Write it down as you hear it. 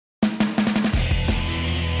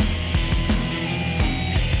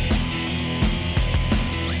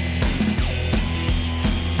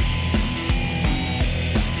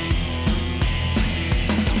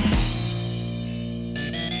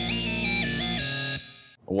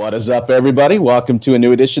What is up, everybody? Welcome to a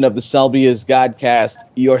new edition of the Selby is Godcast,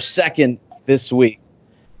 your second this week,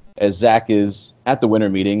 as Zach is at the winter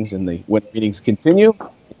meetings, and the winter meetings continue.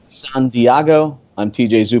 San Diego, I'm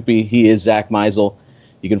TJ Zuppi. He is Zach Meisel.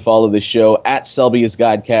 You can follow the show at Selby is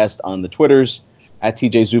Godcast on the Twitters, at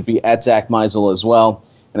TJ Zuppi, at Zach Meisel as well.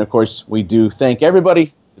 And, of course, we do thank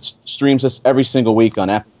everybody that streams us every single week on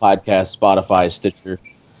Apple Podcasts, Spotify, Stitcher,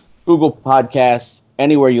 Google Podcasts,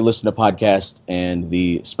 anywhere you listen to podcasts, and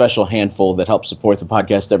the special handful that help support the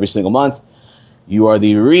podcast every single month. You are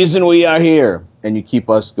the reason we are here, and you keep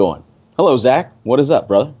us going. Hello, Zach. What is up,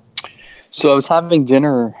 brother? So I was having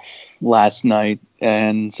dinner last night,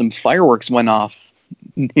 and some fireworks went off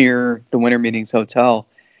near the Winter Meetings Hotel.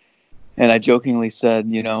 And I jokingly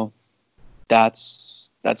said, that's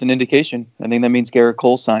an indication. I think that means Garrett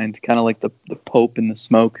Cole signed, kind of like the Pope in the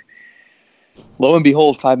smoke. Lo and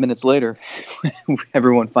behold, 5 minutes later,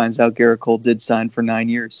 everyone finds out Garrett Cole did sign for 9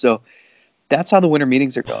 years. So that's how the winter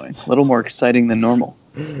meetings are going. A little more exciting than normal.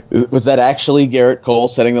 Was that actually Garrett Cole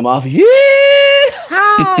setting them off? Yeah!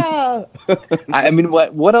 I mean,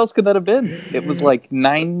 what else could that have been? It was like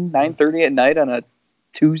 9:30 at night on a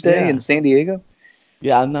Tuesday in San Diego.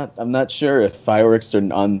 Yeah, I'm not sure if fireworks are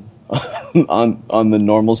on the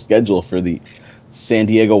normal schedule for the San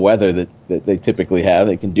Diego weather that they typically have.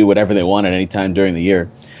 They can do whatever they want at any time during the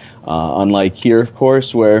year. Unlike here, of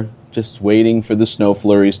course, where just waiting for the snow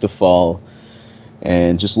flurries to fall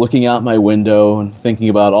and just looking out my window and thinking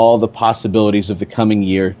about all the possibilities of the coming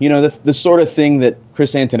year. The sort of thing that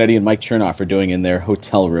Chris Antonetti and Mike Chernoff are doing in their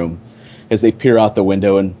hotel room as they peer out the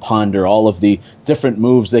window and ponder all of the different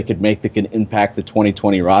moves they could make that can impact the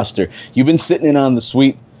 2020 roster. You've been sitting in on the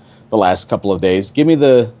suite the last couple of days. Give me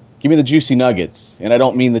the juicy nuggets, and I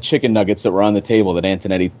don't mean the chicken nuggets that were on the table that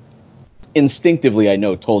Antonetti instinctively, I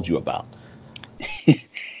know, told you about.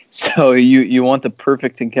 So you want the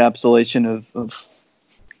perfect encapsulation of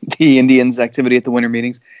the Indians' activity at the winter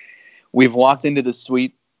meetings. We've walked into the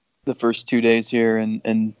suite the first 2 days here,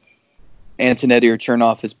 and Antonetti or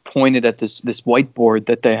Chernoff has pointed at this whiteboard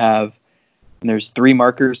that they have, and there's 3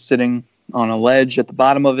 markers sitting on a ledge at the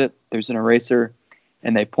bottom of it. There's an eraser.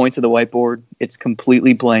 And they point to the whiteboard. It's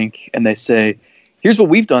completely blank, and they say, "Here's what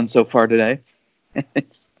we've done so far today."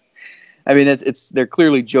 They're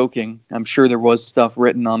clearly joking. I'm sure there was stuff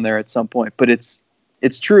written on there at some point, but it's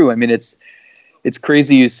true. I mean, it's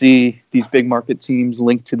crazy. You see these big market teams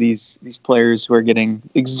linked to these players who are getting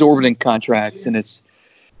exorbitant contracts, and it's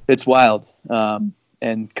wild.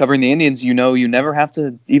 And covering the Indians, you never have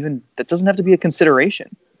to that doesn't have to be a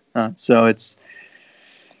consideration. So it's.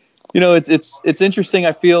 It's interesting.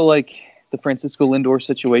 I feel like the Francisco Lindor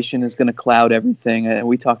situation is going to cloud everything. And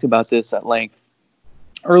we talked about this at length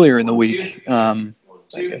earlier in the week. I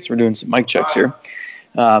guess we're doing some mic checks here.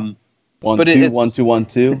 1 2 1 2 1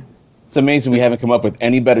 2. It's amazing we haven't come up with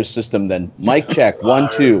any better system than mic check 1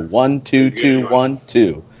 2 1 2 2 1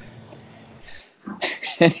 2.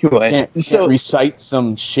 Anyway, can't recite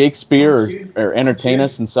some Shakespeare or entertain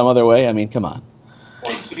us in some other way. I mean, come on.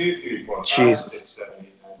 1 2 3 4 5 Jesus. 6 7 8 9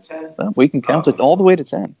 10. Well, we can count it all the way to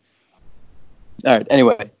 10. All right.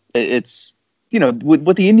 Anyway, it's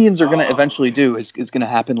what the Indians are going to eventually do is going to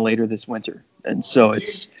happen later this winter, and so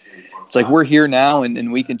it's like we're here now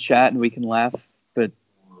and we can chat and we can laugh, but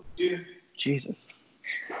Jesus.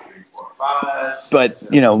 But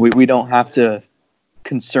we don't have to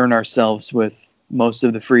concern ourselves with most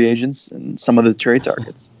of the free agents and some of the trade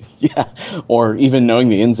targets. Yeah, or even knowing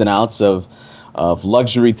the ins and outs of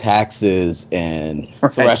luxury taxes and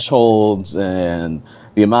thresholds and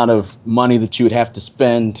the amount of money that you would have to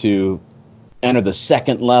spend to enter the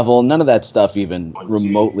second level. None of that stuff even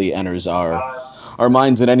remotely enters our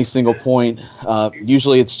minds at any single point.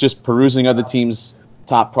 Usually it's just perusing other teams'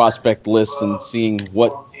 top prospect lists and seeing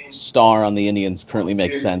what star on the Indians currently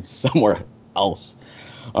makes sense somewhere else.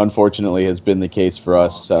 Unfortunately, has been the case for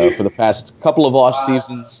us for the past couple of off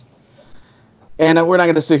seasons. And we're not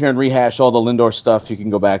going to sit here and rehash all the Lindor stuff. You can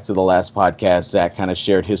go back to the last podcast. Zach kind of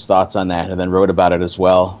shared his thoughts on that and then wrote about it as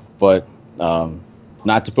well. But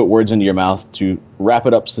not to put words into your mouth, to wrap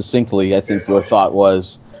it up succinctly, I think your thought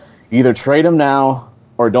was either trade him now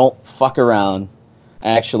or don't fuck around,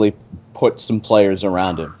 actually put some players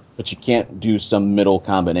around him. But you can't do some middle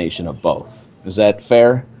combination of both. Is that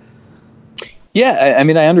fair? Yeah, I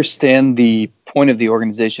mean, I understand the point of the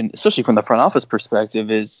organization, especially from the front office perspective,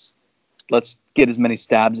 is let's get as many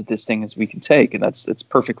stabs at this thing as we can take, and it's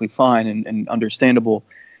perfectly fine and understandable,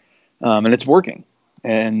 and it's working.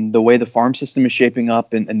 And the way the farm system is shaping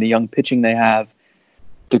up and the young pitching they have,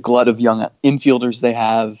 the glut of young infielders they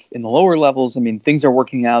have in the lower levels. I mean, things are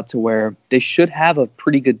working out to where they should have a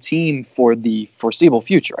pretty good team for the foreseeable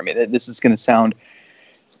future. I mean, this is going to sound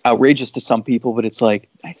outrageous to some people, but it's like,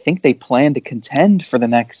 I think they plan to contend for the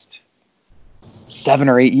next 7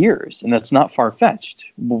 or 8 years, and that's not far-fetched,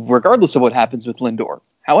 regardless of what happens with Lindor.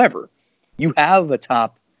 However, you have a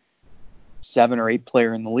top 7 or 8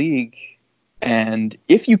 player in the league, and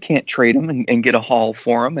if you can't trade him and get a haul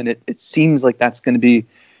for him, and it seems like that's going to be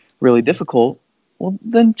really difficult, well,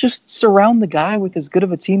 then just surround the guy with as good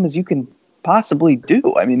of a team as you can possibly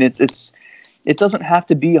do. I mean, it doesn't have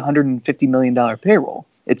to be $150 million payroll.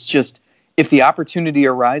 It's just, if the opportunity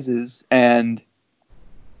arises and,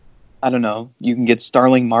 I don't know, you can get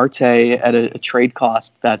Starling Marte at a trade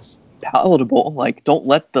cost that's palatable, like, don't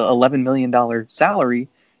let the $11 million salary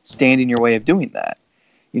stand in your way of doing that.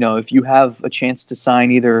 You know, if you have a chance to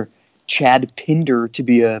sign either Chad Pinder to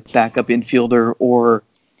be a backup infielder or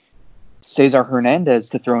Cesar Hernandez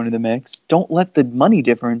to throw into the mix, don't let the money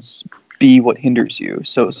difference be what hinders you.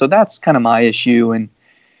 So that's kind of my issue. And,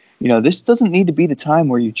 you know, this doesn't need to be the time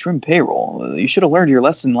where you trim payroll. You should have learned your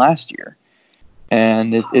lesson last year.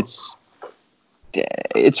 And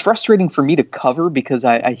it's frustrating for me to cover because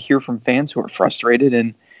I hear from fans who are frustrated,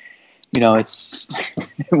 and, you know, it's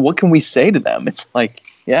what can we say to them? It's like,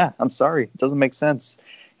 yeah, I'm sorry. It doesn't make sense.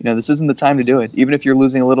 You know, this isn't the time to do it. Even if you're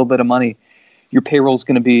losing a little bit of money, your payroll is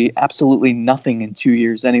going to be absolutely nothing in 2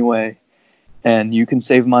 years anyway. And you can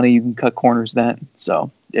save money. You can cut corners then.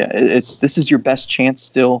 So, yeah, this is your best chance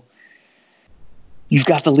still. You've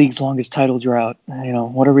got the league's longest title drought. You know,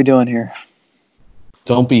 what are we doing here?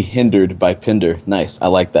 Don't be hindered by Pinder. Nice. I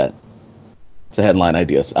like that. It's a headline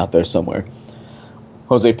idea out there somewhere.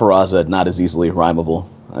 Jose Peraza, not as easily rhymable.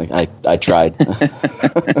 I tried.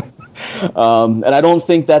 And I don't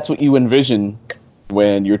think that's what you envision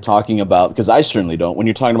when you're talking about, because I certainly don't, when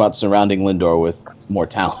you're talking about surrounding Lindor with more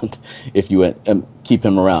talent, if you keep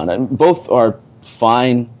him around. And both are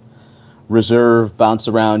fine, reserve, bounce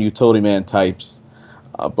around, utility man types.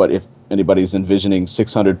 But if anybody's envisioning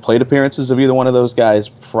 600 plate appearances of either one of those guys,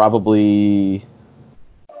 probably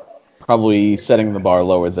setting the bar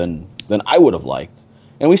lower than I would have liked.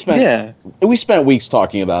 And we spent weeks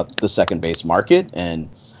talking about the second base market and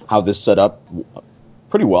how this set up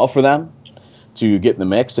pretty well for them to get in the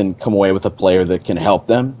mix and come away with a player that can help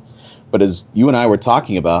them. But as you and I were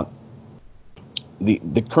talking about,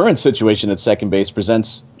 the current situation at second base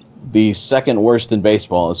presents the second worst in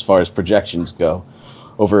baseball as far as projections go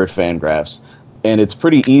over at Fangraphs. And it's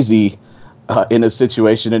pretty easy in a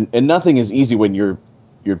situation, and nothing is easy when you're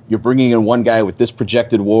bringing in one guy with this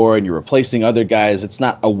projected WAR and you're replacing other guys. It's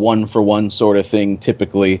not a one-for-one sort of thing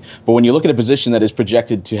typically. But when you look at a position that is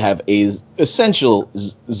projected to have a essential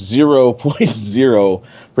 0.0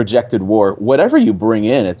 projected WAR, whatever you bring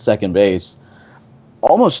in at second base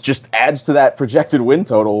almost just adds to that projected win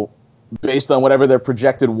total based on whatever their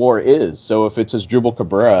projected WAR is. So if it's Asdrubal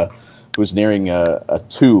Cabrera, who's nearing a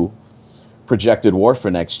 2 projected WAR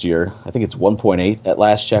for next year, I think it's 1.8 at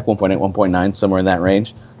last check, 1.8, 1.9, somewhere in that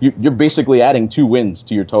range. You're basically adding 2 wins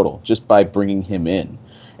to your total just by bringing him in.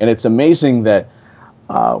 And it's amazing that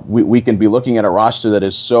we can be looking at a roster that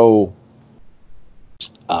is so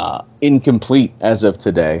incomplete as of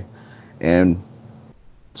today, and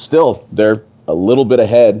still they're a little bit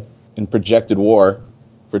ahead in projected WAR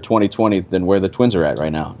for 2020 than where the Twins are at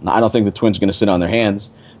right now. Now, I don't think the Twins are going to sit on their hands.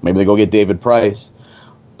 Maybe they go get David Price,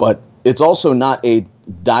 but it's also not a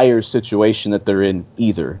dire situation that they're in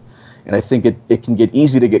either. And I think it can get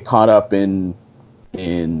easy to get caught up in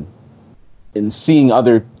seeing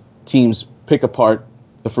other teams pick apart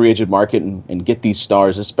the free agent market and get these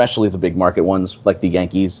stars, especially the big market ones like the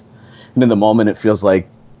Yankees. And in the moment, it feels like,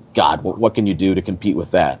 God, what can you do to compete with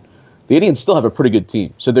that? The Indians still have a pretty good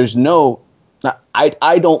team. So there's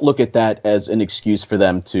I don't look at that as an excuse for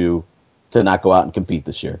them to not go out and compete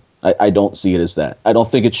this year. I don't see it as that. I don't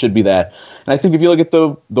think it should be that. And I think if you look at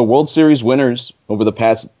the World Series winners over the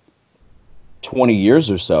past 20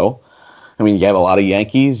 years or so, I mean, you have a lot of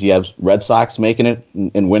Yankees, you have Red Sox making it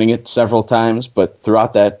and winning it several times, but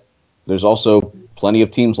throughout that, there's also plenty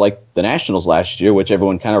of teams like the Nationals last year, which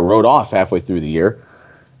everyone kind of wrote off halfway through the year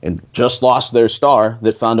and just lost their star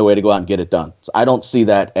that found a way to go out and get it done. So I don't see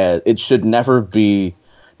that as, it should never be,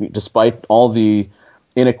 despite all the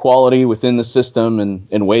inequality within the system and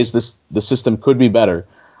in ways the system could be better,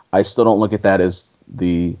 I still don't look at that as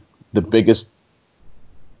the biggest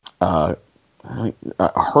a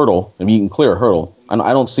hurdle. I mean, you can clear a hurdle.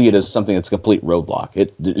 I don't see it as something that's a complete roadblock.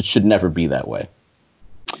 It should never be that way.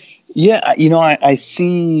 Yeah, I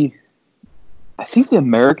see. I think the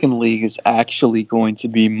American League is actually going to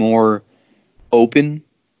be more open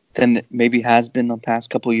than it maybe has been the past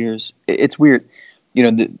couple of years. It's weird. You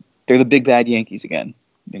know, they're the big bad Yankees again.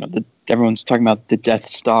 You know, everyone's talking about the Death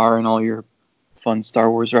Star and all your fun Star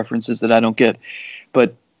Wars references that I don't get.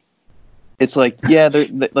 But it's like, yeah, they're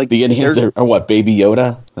like the Indians are what, Baby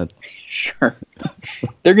Yoda? Sure.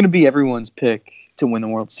 They're going to be everyone's pick to win the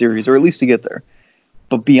World Series, or at least to get there.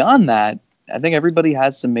 But beyond that, I think everybody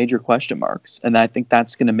has some major question marks, and I think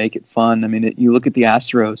that's going to make it fun. I mean, you look at the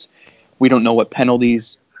Astros, we don't know what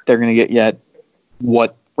penalties they're going to get yet,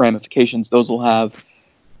 what ramifications those will have.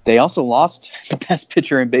 They also lost the best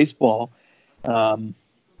pitcher in baseball, and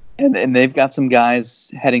they've got some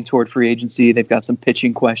guys heading toward free agency. They've got some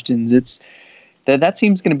pitching questions. It's that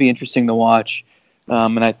team's going to be interesting to watch,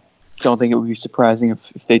 and I don't think it would be surprising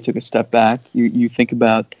if they took a step back. You think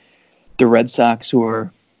about the Red Sox, who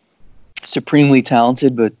are supremely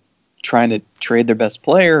talented, but trying to trade their best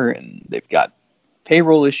player, and they've got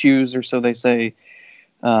payroll issues, or so they say.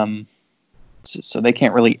 So they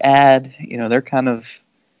can't really add. You know, they've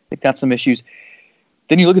got some issues.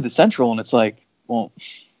 Then you look at the Central, and it's like, well,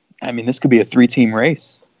 I mean, this could be a 3-team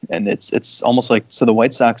race, and it's almost like, so the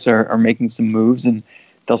White Sox are making some moves, and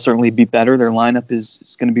they'll certainly be better. Their lineup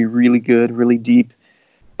is going to be really good, really deep,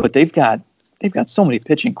 but they've got so many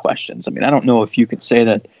pitching questions. I mean, I don't know if you could say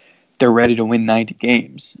that they're ready to win 90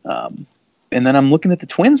 games. And then I'm looking at the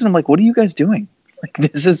Twins, and I'm like, what are you guys doing?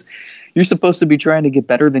 Like, you're supposed to be trying to get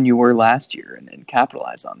better than you were last year and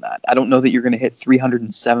capitalize on that. I don't know that you're going to hit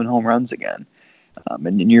 307 home runs again.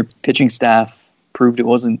 And your pitching staff proved it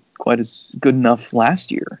wasn't quite as good enough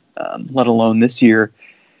last year, let alone this year.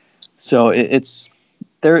 So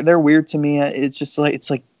they're weird to me. It's just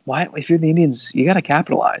like why, if you're the Indians, you got to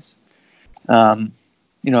capitalize. You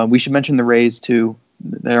know, we should mention the Rays too.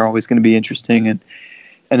 They're always going to be interesting and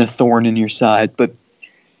a thorn in your side. But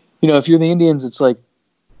you know, if you're the Indians, it's like,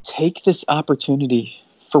 take this opportunity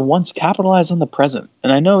for once, capitalize on the present.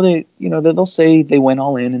 And I know they'll say they went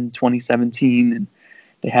all in 2017, and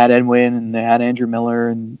they had Edwin, and they had Andrew Miller,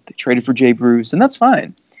 and they traded for Jay Bruce, and that's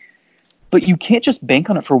fine. But you can't just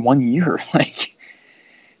bank on it for 1 year. Like,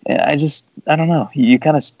 I don't know. You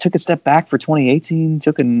kind of took a step back for 2018,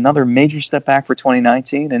 took another major step back for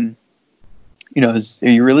 2019, and you know, are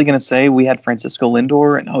you really going to say we had Francisco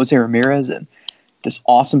Lindor and Jose Ramirez and this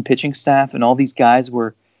awesome pitching staff, and all these guys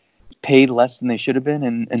were paid less than they should have been,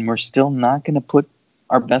 and we're still not going to put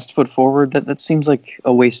our best foot forward? That seems like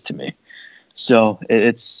a waste to me. So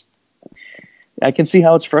I can see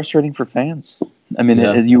how it's frustrating for fans. I mean,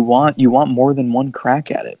 Yeah. you want more than one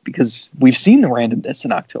crack at it, because we've seen the randomness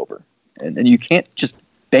in October, and you can't just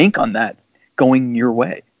bank on that going your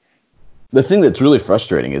way. The thing that's really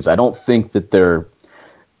frustrating is I don't think that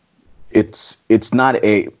it's not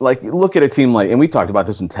like, look at a team like, and we talked about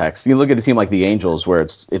this in text, you look at a team like the Angels, where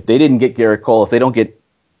if they didn't get Garrett Cole, if they don't get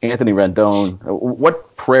Anthony Rendon,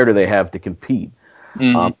 what prayer do they have to compete?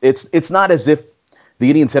 Mm-hmm. It's not as if the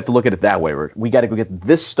Indians have to look at it that way, where we got to go get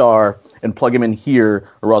this star and plug him in here,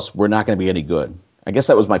 or else we're not going to be any good. I guess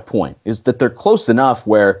that was my point, is that they're close enough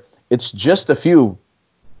where it's just a few,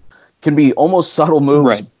 can be almost subtle moves,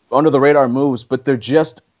 right, under the radar moves, but they're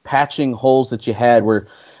just patching holes that you had where,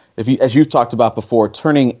 as you've talked about before,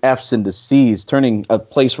 turning Fs into Cs, turning a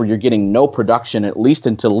place where you're getting no production, at least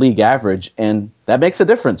into league average, and that makes a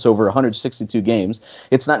difference over 162 games.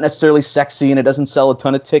 It's not necessarily sexy, and it doesn't sell a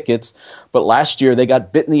ton of tickets, but last year they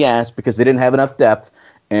got bit in the ass because they didn't have enough depth,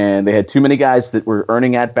 and they had too many guys that were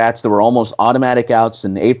earning at-bats that were almost automatic outs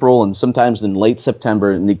in April and sometimes in late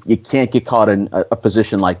September, and you can't get caught in a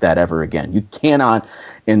position like that ever again. You cannot,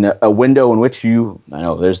 in a window in which I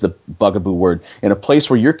know there's the bugaboo word, in a place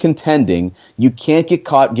where you're contending, you can't get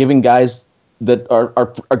caught giving guys that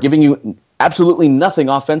are giving you absolutely nothing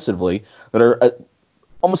offensively, that are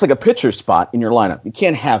almost like a pitcher spot in your lineup. You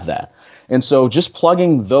can't have that. And so just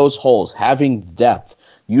plugging those holes, having depth,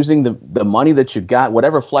 using the money that you got,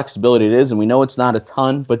 whatever flexibility it is, and we know it's not a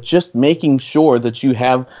ton, but just making sure that you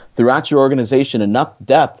have throughout your organization enough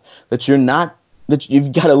depth that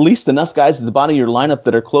you've got at least enough guys at the bottom of your lineup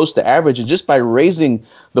that are close to average, and just by raising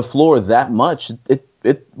the floor that much,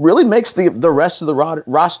 it really makes the rest of the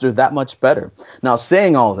roster that much better. Now,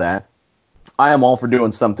 saying all that, I am all for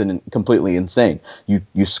doing something completely insane.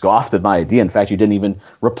 You scoffed at my idea. In fact, you didn't even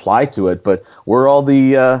reply to it. But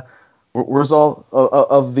where's all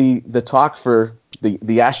of the talk for the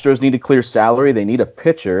Astros need to clear salary? They need a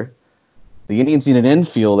pitcher. The Indians need an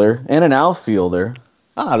infielder and an outfielder.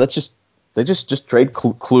 They just trade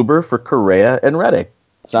Kluber for Correa and Reddick.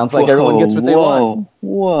 Sounds like everyone gets what they want.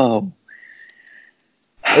 Whoa.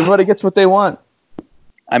 Everybody gets what they want.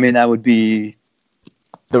 I mean, that would be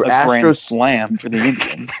the a Astros grand slam for the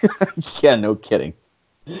Indians. Yeah, no kidding.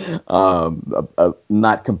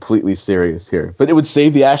 Not completely serious here, but it would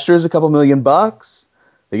save the Astros a couple $1 million.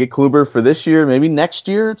 They get Kluber for this year, maybe next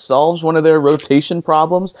year. It solves one of their rotation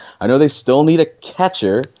problems. I know they still need a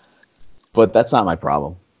catcher, but that's not my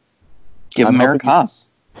problem. Give him Eric Haas.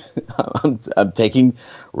 I'm taking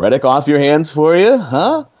Reddick off your hands for you,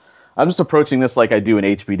 huh? I'm just approaching this like I do in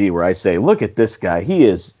HBD, where I say, look at this guy. He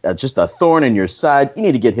is just a thorn in your side. You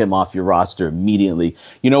need to get him off your roster immediately.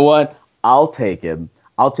 You know what? I'll take him,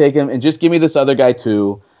 and just give me this other guy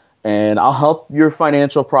too, and I'll help your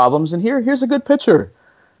financial problems. And here's a good pitcher.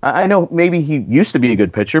 I know maybe he used to be a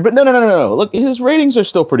good pitcher, but no. Look, his ratings are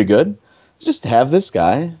still pretty good. Just have this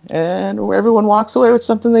guy, and everyone walks away with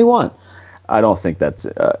something they want. I don't think that's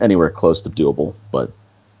anywhere close to doable, but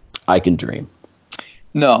I can dream.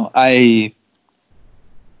 No, I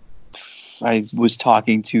was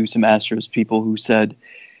talking to some Astros people who said,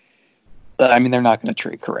 they're not going to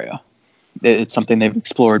trade Correa. It's something they've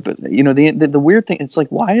explored, but the weird thing, it's like,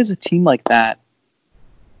 why is a team like that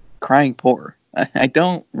crying poor?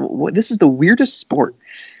 This is the weirdest sport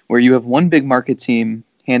where you have one big market team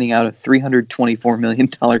handing out a $324 million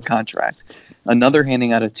contract, another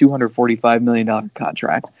handing out a $245 million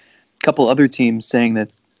contract, a couple other teams saying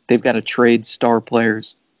that they've got to trade star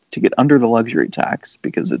players to get under the luxury tax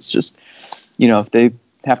because it's just, if they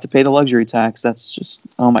have to pay the luxury tax, that's just,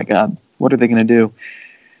 oh my God, what are they going to do?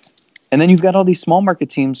 And then you've got all these small market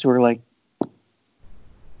teams who are like,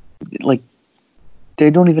 they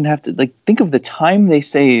don't even have to, think of the time they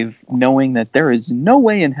save knowing that there is no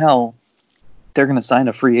way in hell they're going to sign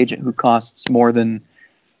a free agent who costs more than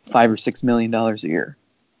 $5 or $6 million a year.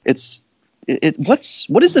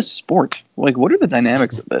 What is this sport? What are the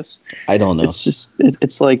dynamics of this? I don't know. It's just,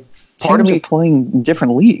 it's like teams are playing in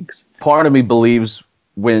different leagues. Part of me believes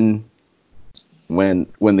when the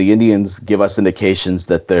Indians give us indications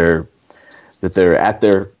that they're at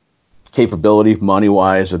their capability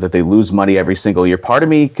money-wise, or that they lose money every single year, part of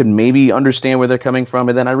me can maybe understand where they're coming from,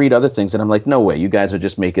 and then I read other things and I'm like, no way, you guys are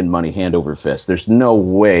just making money hand over fist. There's no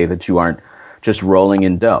way that you aren't just rolling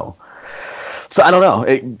in dough. So I don't know,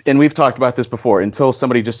 and we've talked about this before, until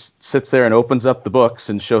somebody just sits there and opens up the books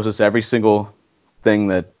and shows us every single thing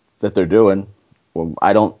that they're doing, well,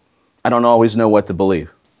 I don't always know what to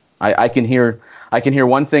believe. I can hear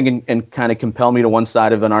one thing and kind of compel me to one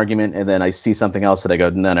side of an argument, and then I see something else that I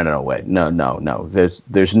go, no, wait, no.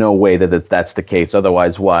 There's no way that that's the case.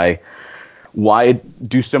 Otherwise, why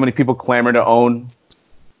do so many people clamor to own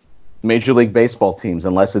Major League Baseball teams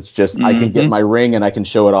unless it's just I can get my ring and I can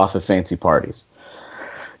show it off at fancy parties?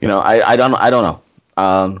 I don't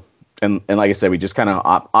know. And like I said, we just kind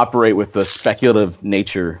of operate with the speculative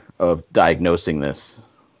nature of diagnosing this,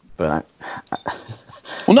 but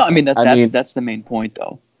well, no, that's the main point,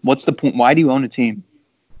 though. What's the point? Why do you own a team?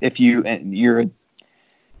 If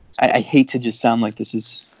I hate to just sound like this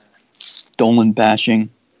is Dolan bashing,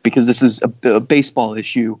 because this is a baseball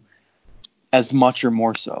issue as much or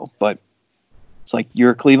more so. But it's like,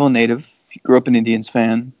 you're a Cleveland native, you grew up an Indians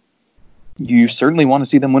fan, you certainly want to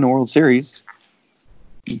see them win a World Series.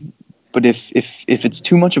 But if it's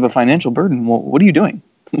too much of a financial burden, well, what are you doing?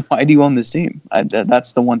 Why do you own this team?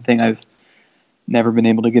 That's the one thing I've never been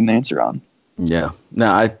able to get an answer on. Yeah.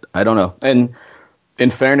 No, I don't know. And in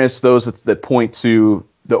fairness, those that point to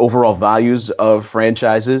the overall values of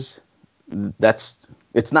franchises, it's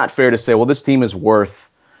not fair to say, well, this team is worth,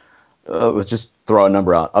 let's just throw a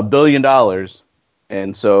number out, $1 billion.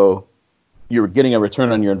 And so you're getting a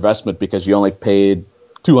return on your investment because you only paid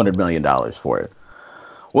 $200 million for it.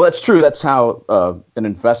 Well, that's true. That's how an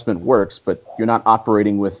investment works, but you're not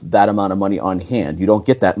operating with that amount of money on hand. You don't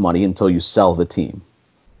get that money until you sell the team.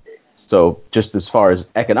 So just as far as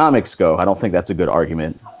economics go, I don't think that's a good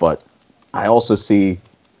argument, but I also see...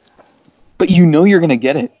 But you're going to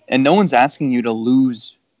get it, and no one's asking you to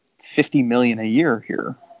lose $50 million a year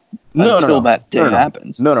here until that day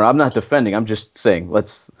happens. No, I'm not defending. I'm just saying,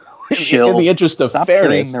 let's... Chill. In the interest of Stop fairness...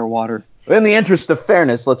 carrying their water. In the interest of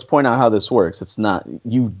fairness, let's point out how this works. It's not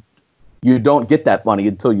you don't get that money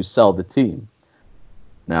until you sell the team.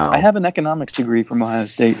 Now, I have an economics degree from Ohio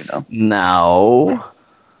State, Now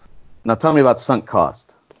tell me about sunk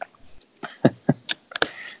cost.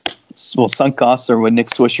 Well, sunk costs are what Nick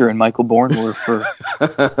Swisher and Michael Bourne were for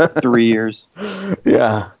 3 years.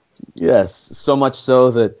 Yeah. Yes. So much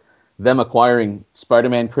so that them acquiring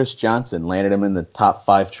Spider-Man Chris Johnson landed him in the top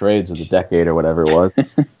 5 trades of the decade or whatever it was.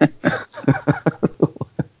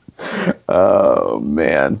 Oh,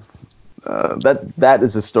 man. That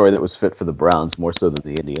is a story that was fit for the Browns more so than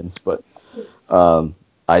the Indians, but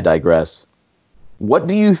I digress. What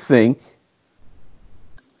do you think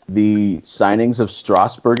the signings of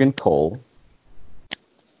Strasburg and Cole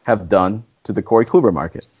have done to the Corey Kluber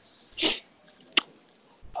market?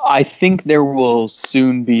 I think there will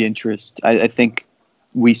soon be interest. I think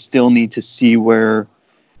we still need to see where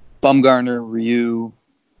Bumgarner, Ryu,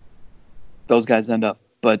 those guys end up.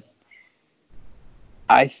 But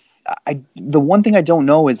the one thing I don't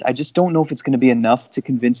know is I just don't know if it's going to be enough to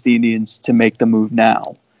convince the Indians to make the move now.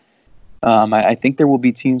 I think there will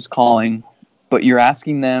be teams calling, but you're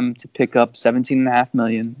asking them to pick up $17.5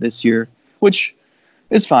 million this year, which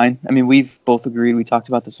is fine. I mean, we've both agreed. We talked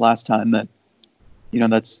about this last time that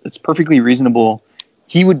that's perfectly reasonable.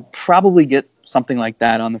 He would probably get something like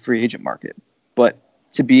that on the free agent market, but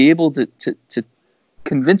to be able to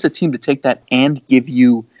convince a team to take that and give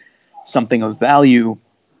you something of value,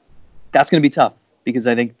 that's going to be tough because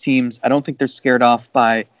I think I don't think they're scared off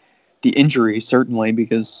by the injury, certainly,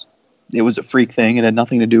 because it was a freak thing. It had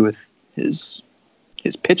nothing to do with his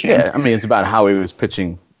pitching. Yeah, I mean, it's about how he was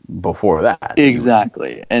pitching before that.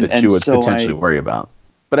 Exactly. And you would potentially worry about.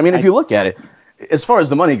 But I mean, if you look at it, as far as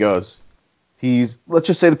the money goes, let's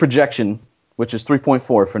just say the projection, which is 3.4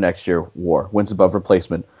 for next year, WAR, wins above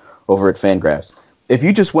replacement over at Fangraphs. If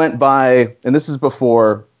you just went by, and this is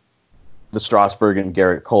before the Strasburg and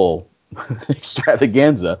Garrett Cole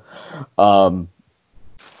extravaganza, it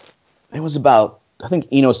was about, I think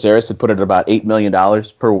Eno Saris had put it at about $8 million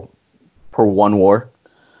per one WAR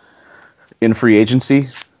in free agency.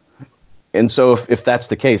 And so if that's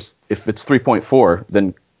the case, if it's 3.4,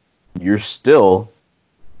 then you're still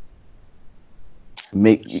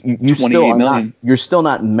you're still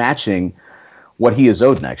not matching what he is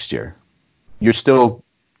owed next year. You're still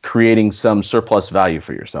creating some surplus value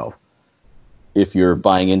for yourself if you're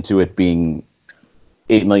buying into it being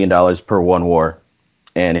 $8 million per one WAR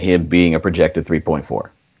and him being a projected 3.4.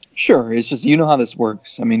 Sure, it's just how this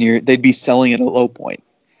works. I mean, they'd be selling at a low point,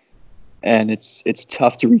 and it's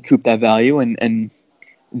tough to recoup that value. And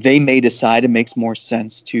they may decide it makes more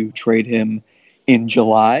sense to trade him in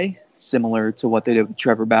July, similar to what they did with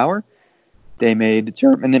Trevor Bauer. They may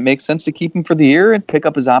determine it makes sense to keep him for the year and pick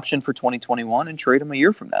up his option for 2021 and trade him a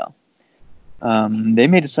year from now. They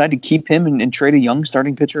may decide to keep him and trade a young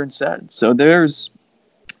starting pitcher instead. So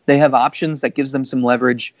they have options that gives them some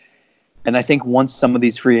leverage. And I think once some of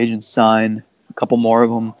these free agents sign, a couple more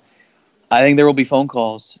of them, I think there will be phone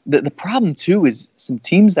calls. The problem, too, is some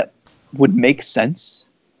teams that would make sense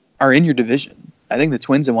are in your division. I think the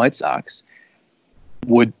Twins and White Sox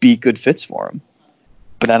would be good fits for him.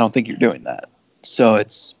 But I don't think you're doing that. So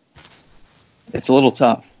it's a little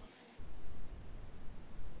tough.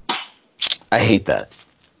 I hate that.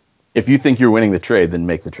 If you think you're winning the trade, then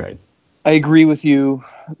make the trade. I agree with you,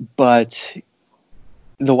 but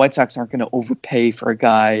the White Sox aren't going to overpay for a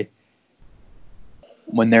guy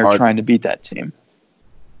when they're trying to beat that team.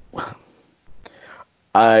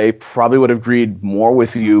 I probably would have agreed more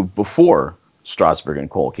with you before Strasburg and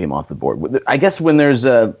Cole came off the board. I guess when there's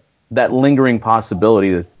that lingering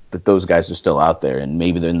possibility that those guys are still out there, and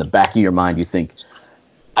maybe they're in the back of your mind, you think,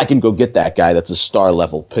 I can go get that guy that's a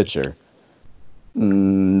star-level pitcher.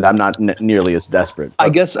 I'm not nearly as desperate. I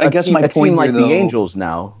guess my point team like here, the Angels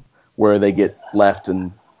now, where they get left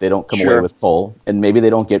and they don't come away with Cole, and maybe they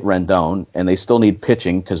don't get Rendon, and they still need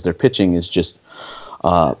pitching because their pitching is just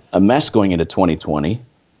a mess going into 2020.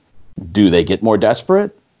 Do they get more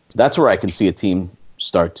desperate? That's where I can see a team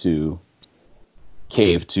start to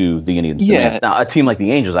cave to the Indians' demands. Now, a team like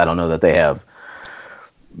the Angels, I don't know that they have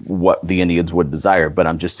what the Indians would desire, but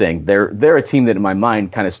I'm just saying they're a team that in my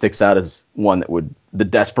mind kind of sticks out as one that the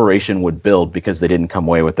desperation would build because they didn't come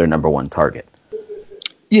away with their number one target.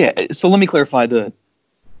 Yeah, so let me clarify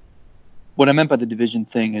what I meant by the division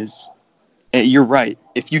thing is you're right.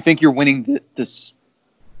 If you think you're winning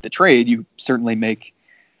the trade, you certainly make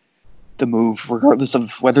the move regardless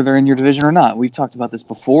of whether they're in your division or not. We've talked about this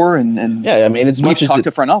before, and yeah, I mean, we've talked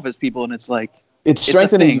to front office people, and it's like it's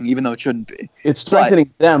strengthening, thing, even though it shouldn't be. It's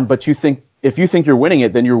strengthening them, but if you think you're winning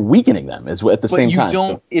it, then you're weakening them at the same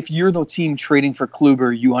time. If you're the team trading for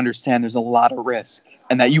Kluber, you understand there's a lot of risk,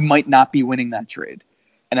 and that you might not be winning that trade.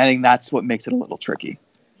 And I think that's what makes it a little tricky.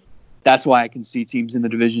 That's why I can see teams in the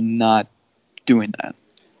division not doing that.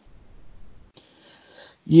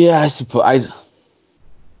 Yeah, I suppose.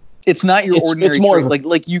 It's not your ordinary trade.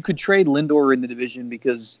 Like you could trade Lindor in the division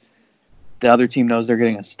because the other team knows they're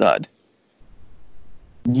getting a stud.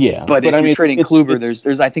 Yeah, but if you're trading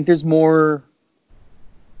Kluber, I think there's more.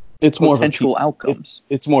 It's potential outcomes.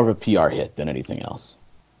 It's more of a PR hit than anything else.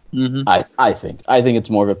 Mm-hmm. I think it's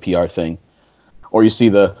more of a PR thing. Or you see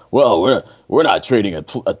we're not trading a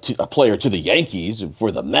player to the Yankees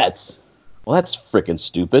for the Mets. Well, that's freaking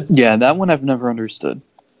stupid. Yeah, that one I've never understood.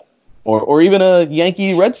 or even a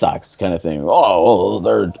Yankee Red Sox kind of thing. Oh,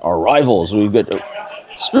 they're our rivals. We get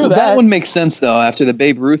screw that. That one makes sense though. After the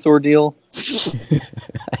Babe Ruth ordeal,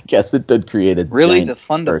 I guess it did create a really giant the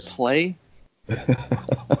fun curse. to play.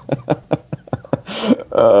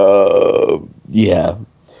 Yeah.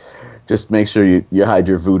 Just make sure you hide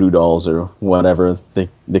your voodoo dolls or whatever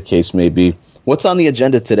the case may be. What's on the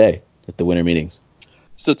agenda today at the winter meetings?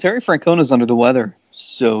 So Terry Francona's under the weather,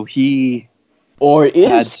 so he Or had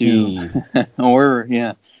is to,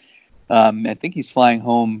 he? I think he's flying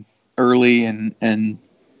home early, and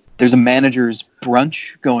there's a manager's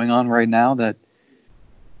brunch going on right now. That,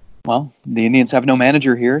 well, the Indians have no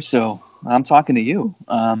manager here, so I'm talking to you.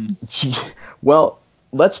 Well,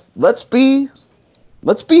 let's be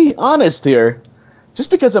honest here. Just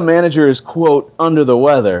because a manager is, quote, under the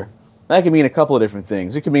weather, that can mean a couple of different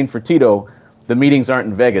things. It could mean for Tito, the meetings aren't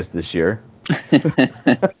in Vegas this year.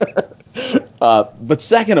 But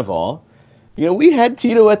second of all, we had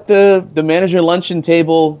Tito at the manager luncheon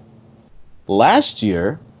table last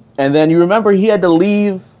year, and then you remember he had to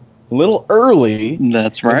leave a little early.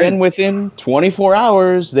 That's right. And then within 24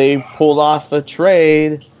 hours, they pulled off a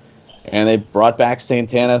trade, and they brought back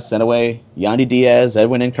Santana, sent away Yandy Diaz,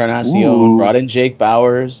 Edwin Encarnacion, brought in Jake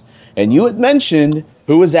Bauers. And you had mentioned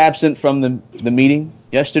who was absent from the meeting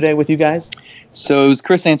yesterday with you guys? So it was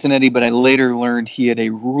Chris Antonetti, but I later learned he had a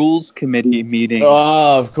rules committee meeting.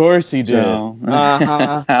 Oh, of course he did. So,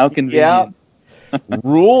 Uh-huh. how convenient. Yeah.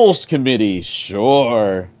 Rules committee,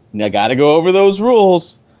 sure. You got to go over those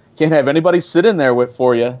rules. Can't have anybody sit in there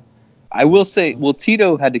for you. I will say, well,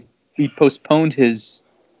 Tito he postponed his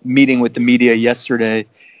meeting with the media yesterday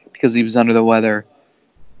because he was under the weather.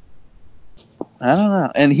 I don't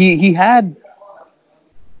know. And he had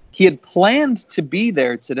planned to be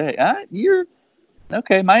there today. You're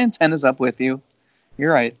okay. My antenna's up with you.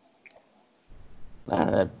 You're right.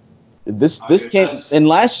 This came, and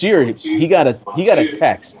last year he got a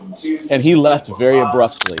text, and he left very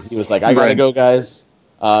abruptly. He was like, "I gotta go, guys.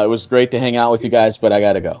 It was great to hang out with you guys, but I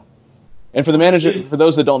gotta go." And for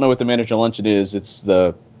those that don't know what the manager luncheon is, it's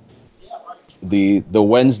the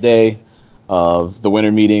Wednesday of the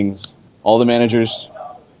winter meetings. All the managers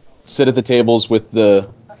sit at the tables with the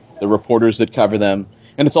reporters that cover them,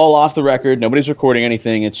 and it's all off the record. Nobody's recording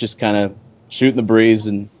anything. It's just kind of shooting the breeze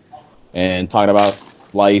and talking about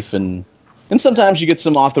life, and sometimes you get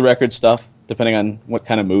some off the record stuff depending on what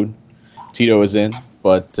kind of mood Tito is in.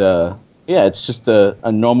 But yeah, it's just a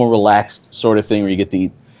normal, relaxed sort of thing where you get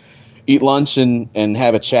to eat lunch and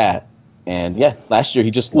have a chat. And yeah, last year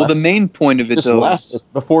he just left. Well, the main point of it though is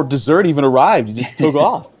before dessert even arrived. He just took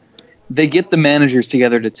off. They get the managers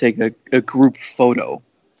together to take a group photo.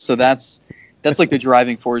 So that's like the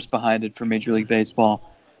driving force behind it for Major League Baseball.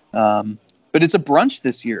 But it's a brunch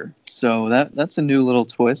this year, so that's a new little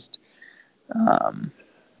twist.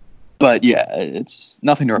 But yeah, it's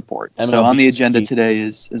nothing to report. So on the agenda today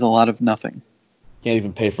is a lot of nothing. Can't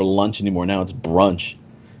even pay for lunch anymore. Now it's brunch.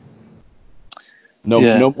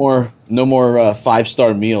 No more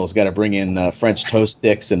 5-star meals. Got to bring in French toast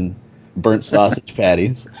sticks and burnt sausage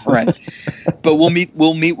patties. Right. But we'll meet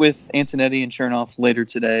with Antonetti and Chernoff later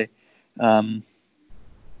today, and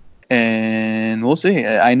we'll see.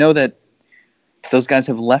 I know that those guys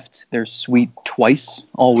have left their suite twice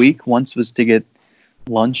all week. Once was to get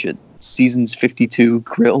lunch at Seasons 52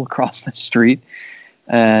 Grill across the street,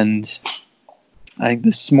 and I think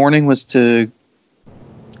this morning was to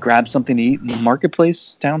grab something to eat in the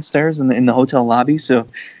marketplace downstairs in the hotel lobby. So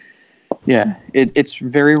yeah, it's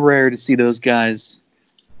very rare to see those guys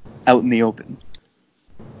out in the open.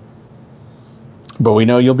 But we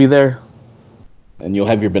know you'll be there, and you'll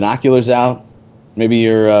have your binoculars out, maybe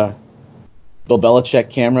your Bill Belichick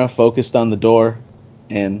camera focused on the door,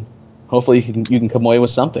 and hopefully you can come away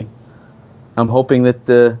with something. I'm hoping that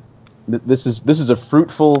this is a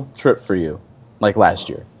fruitful trip for you, like last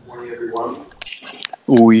year.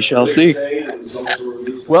 We shall see.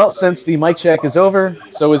 Well, since the mic check is over,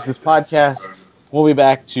 so is this podcast. We'll be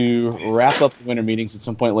back to wrap up the winter meetings at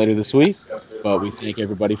some point later this week. But we thank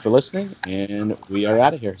everybody for listening, and we are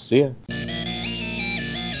out of here. See ya.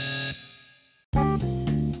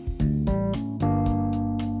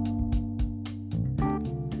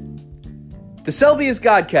 The Selby is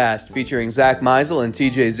Godcast, featuring Zach Meisel and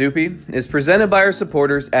TJ Zuppe, is presented by our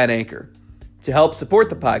supporters at Anchor. To help support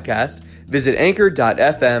the podcast, visit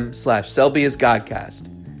anchor.fm/SelbyIsGodcast.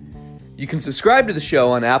 You can subscribe to the show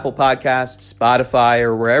on Apple Podcasts, Spotify,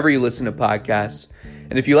 or wherever you listen to podcasts.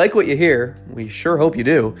 And if you like what you hear, we sure hope you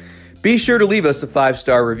do, be sure to leave us a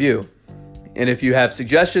 5-star review. And if you have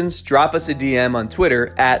suggestions, drop us a DM on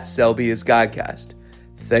Twitter @SelbyIsGodcast.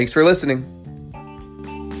 Thanks for listening.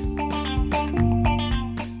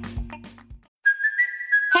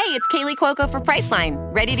 Kaylee Cuoco for Priceline.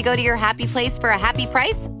 Ready to go to your happy place for a happy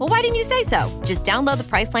price? Well, why didn't you say so? Just download the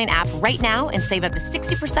Priceline app right now and save up to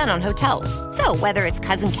 60% on hotels. So whether it's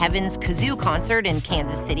Cousin Kevin's Kazoo Concert in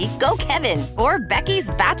Kansas City, go Kevin, or Becky's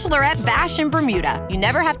Bachelorette Bash in Bermuda, you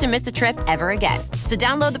never have to miss a trip ever again. So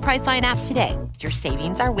download the Priceline app today. Your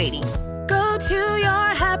savings are waiting. Go to your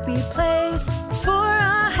happy place for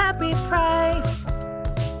a happy price.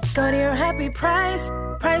 Go to your happy price,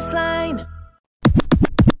 Priceline.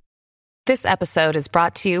 This episode is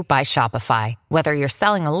brought to you by Shopify. Whether you're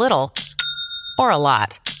selling a little or a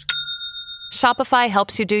lot, Shopify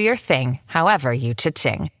helps you do your thing, however you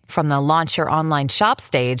cha-ching. From the launch your online shop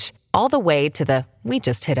stage, all the way to the we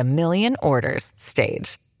just hit 1 million orders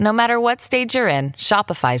stage. No matter what stage you're in,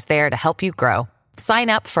 Shopify's there to help you grow. Sign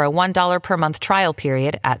up for a $1 per month trial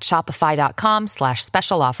period at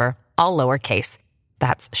shopify.com/special offer, all lowercase.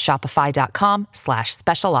 That's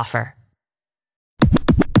shopify.com/special offer.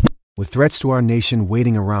 With threats to our nation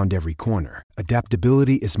waiting around every corner,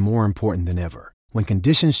 adaptability is more important than ever. When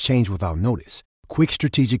conditions change without notice, quick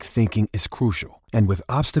strategic thinking is crucial. And with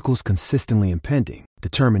obstacles consistently impending,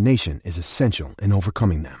 determination is essential in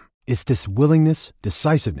overcoming them. It's this willingness,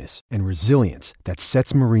 decisiveness, and resilience that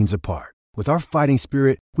sets Marines apart. With our fighting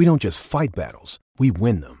spirit, we don't just fight battles, we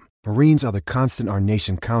win them. Marines are the constant our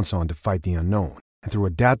nation counts on to fight the unknown. And through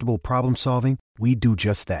adaptable problem solving, we do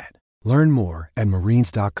just that. Learn more at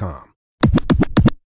marines.com.